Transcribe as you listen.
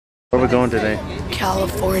Where are we going today?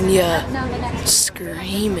 California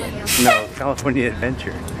Screamin'. No, California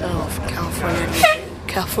Adventure. Oh, California Adventure.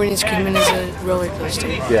 California Screamin' is a roller coaster.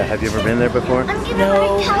 Yeah, have you ever been there before? I'm gonna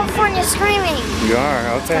go to California Screaming. You are?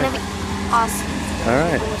 Okay. It's gonna be awesome.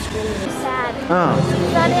 Alright. Sad. Oh.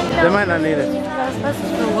 They might not need it.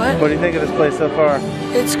 For what? What do you think of this place so far?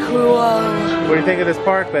 It's cool. What do you think of this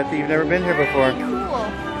park, Bethy? You've never been here before.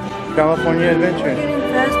 Cool. California Adventure. Getting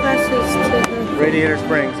fast passes to the... Radiator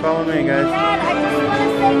Springs. Follow me, guys. Dad, I just want to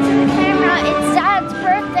say to the camera, it's Dad's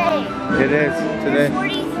birthday. It is. Today.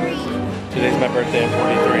 43. Today's my birthday. I'm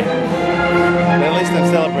 43. But at least I'm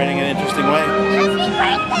celebrating in an interesting way. Happy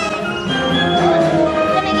birthday!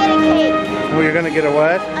 I'm gonna get a cake. Oh, you're gonna get a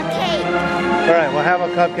what? A cake. Alright, we'll have a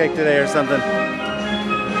cupcake today or something.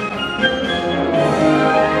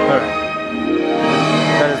 Alright.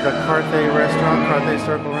 That is the Carthay restaurant, Carthay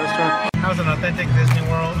Circle restaurant. How's an authentic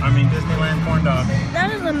Disneyland corn dog?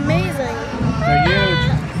 That is amazing. They're huge.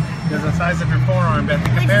 They're the size of your forearm, Bethy.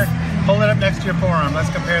 Compare, hold it up next to your forearm.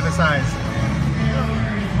 Let's compare the size.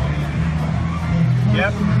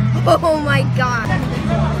 Yep. Oh my god.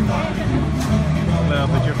 Well,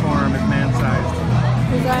 but your forearm is man-sized.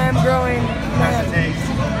 Because I am growing. How's it taste?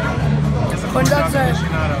 It's a corn Corn dog dogs are-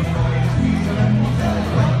 aficionado.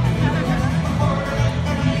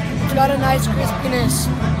 It's got a nice crispiness.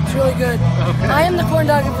 It's really good. Okay. I am the corn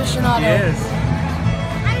dog aficionado. Yes.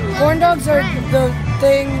 Corn dogs are the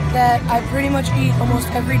thing that I pretty much eat almost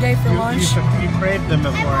every day for lunch. You craved them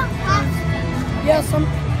before. Yeah,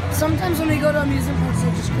 sometimes when we go to amusement parks, I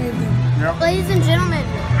just crave them. Yep. Ladies and gentlemen,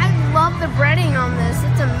 I love the breading on this.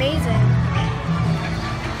 It's amazing.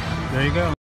 There you go.